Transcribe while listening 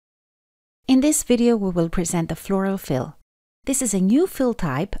In this video, we will present the floral fill. This is a new fill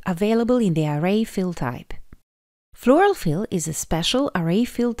type available in the array fill type. Floral fill is a special array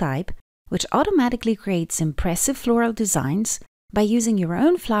fill type which automatically creates impressive floral designs by using your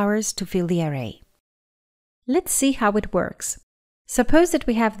own flowers to fill the array. Let's see how it works. Suppose that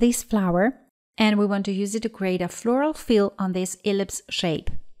we have this flower and we want to use it to create a floral fill on this ellipse shape.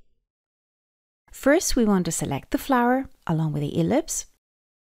 First, we want to select the flower along with the ellipse.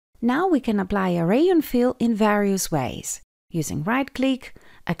 Now we can apply array on fill in various ways, using right-click,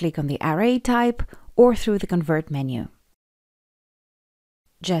 a click on the array type, or through the Convert menu.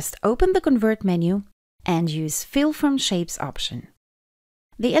 Just open the Convert menu and use Fill from Shapes option.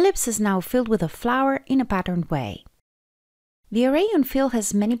 The ellipse is now filled with a flower in a patterned way. The array on fill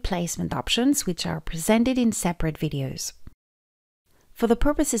has many placement options which are presented in separate videos. For the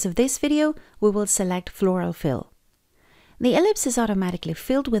purposes of this video, we will select Floral Fill. The ellipse is automatically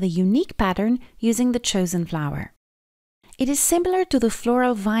filled with a unique pattern using the chosen flower. It is similar to the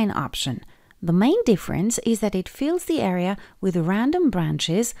Floral Vine option. The main difference is that it fills the area with random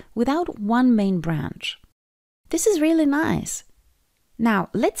branches without one main branch. This is really nice. Now,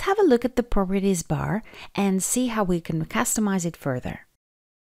 let's have a look at the Properties bar and see how we can customize it further.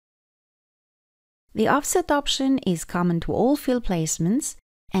 The Offset option is common to all fill placements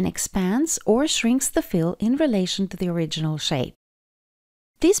and expands or shrinks the fill in relation to the original shape.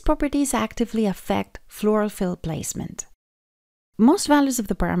 These properties actively affect floral fill placement. Most values of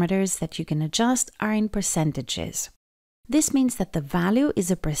the parameters that you can adjust are in percentages. This means that the value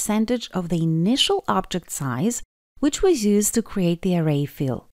is a percentage of the initial object size which was used to create the array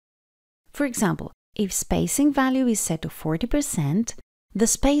fill. For example, if spacing value is set to 40%, the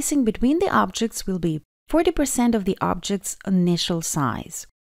spacing between the objects will be 40% of the object's initial size.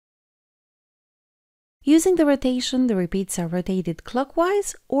 Using the rotation, the repeats are rotated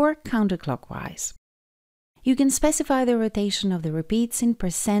clockwise or counterclockwise. You can specify the rotation of the repeats in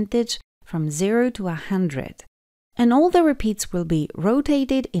percentage from 0 to 100, and all the repeats will be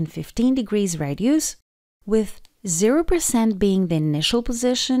rotated in 15 degrees radius, with 0% being the initial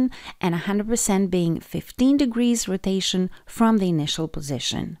position and 100% being 15 degrees rotation from the initial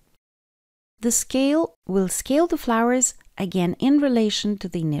position. The scale will scale the flowers again in relation to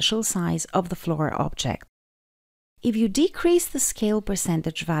the initial size of the floral object. If you decrease the scale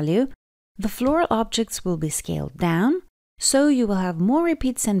percentage value, the floral objects will be scaled down, so you will have more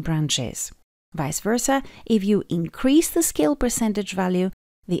repeats and branches. Vice versa, if you increase the scale percentage value,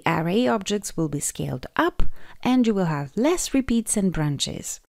 the array objects will be scaled up and you will have less repeats and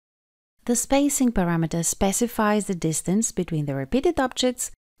branches. The spacing parameter specifies the distance between the repeated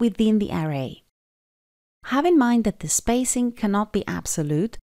objects within the array. Have in mind that the spacing cannot be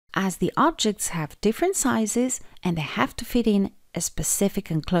absolute, as the objects have different sizes and they have to fit in a specific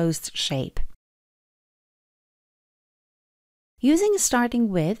enclosed shape. Using a starting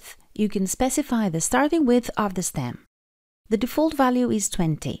width, you can specify the starting width of the stem. The default value is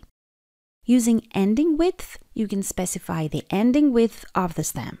 20. Using ending width, you can specify the ending width of the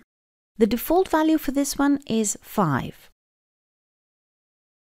stem. The default value for this one is 5.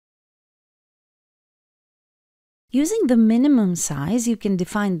 Using the minimum size, you can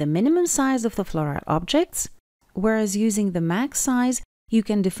define the minimum size of the floral objects, whereas using the max size, you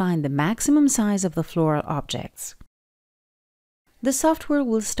can define the maximum size of the floral objects. The software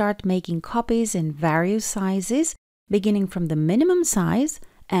will start making copies in various sizes, beginning from the minimum size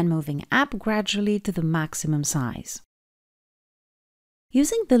and moving up gradually to the maximum size.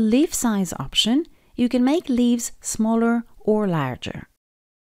 Using the leaf size option, you can make leaves smaller or larger.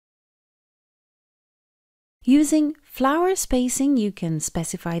 Using flower spacing, you can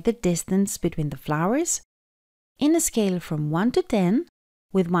specify the distance between the flowers in a scale from 1 to 10,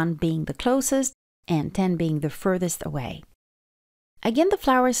 with 1 being the closest and 10 being the furthest away. Again, the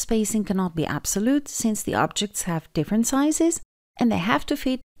flower spacing cannot be absolute since the objects have different sizes and they have to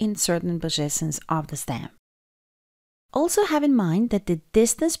fit in certain positions of the stem. Also have in mind that the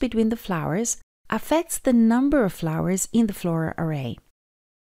distance between the flowers affects the number of flowers in the floral array.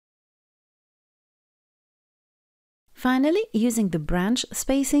 Finally, using the branch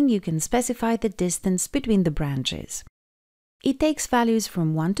spacing, you can specify the distance between the branches. It takes values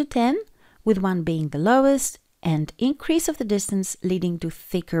from 1 to 10, with 1 being the lowest, and increase of the distance leading to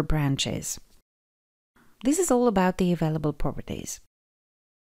thicker branches. This is all about the available properties.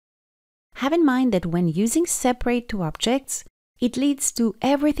 Have in mind that when using separate two objects, it leads to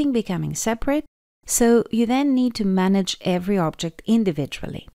everything becoming separate, so you then need to manage every object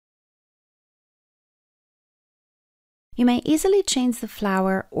individually. You may easily change the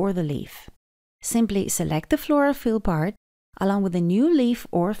flower or the leaf. Simply select the floral fill part along with a new leaf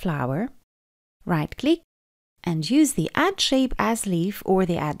or flower, Right-click and use the Add Shape as Leaf or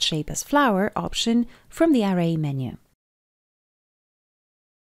the Add Shape as Flower option from the Array menu.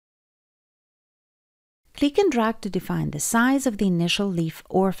 Click and drag to define the size of the initial leaf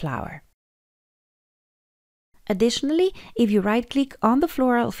or flower. Additionally, if you right-click on the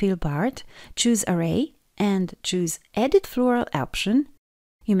Floral field part, choose Array and choose Edit Floral option,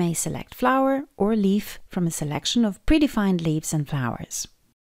 you may select flower or leaf from a selection of predefined leaves and flowers.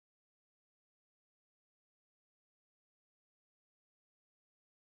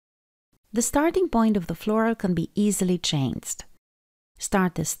 The starting point of the floral can be easily changed.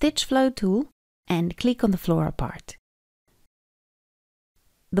 Start the Stitch Flow tool and click on the floral part.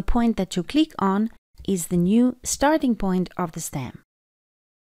 The point that you click on is the new starting point of the stem.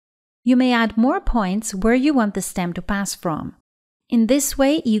 You may add more points where you want the stem to pass from. In this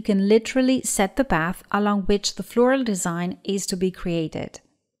way, you can literally set the path along which the floral design is to be created.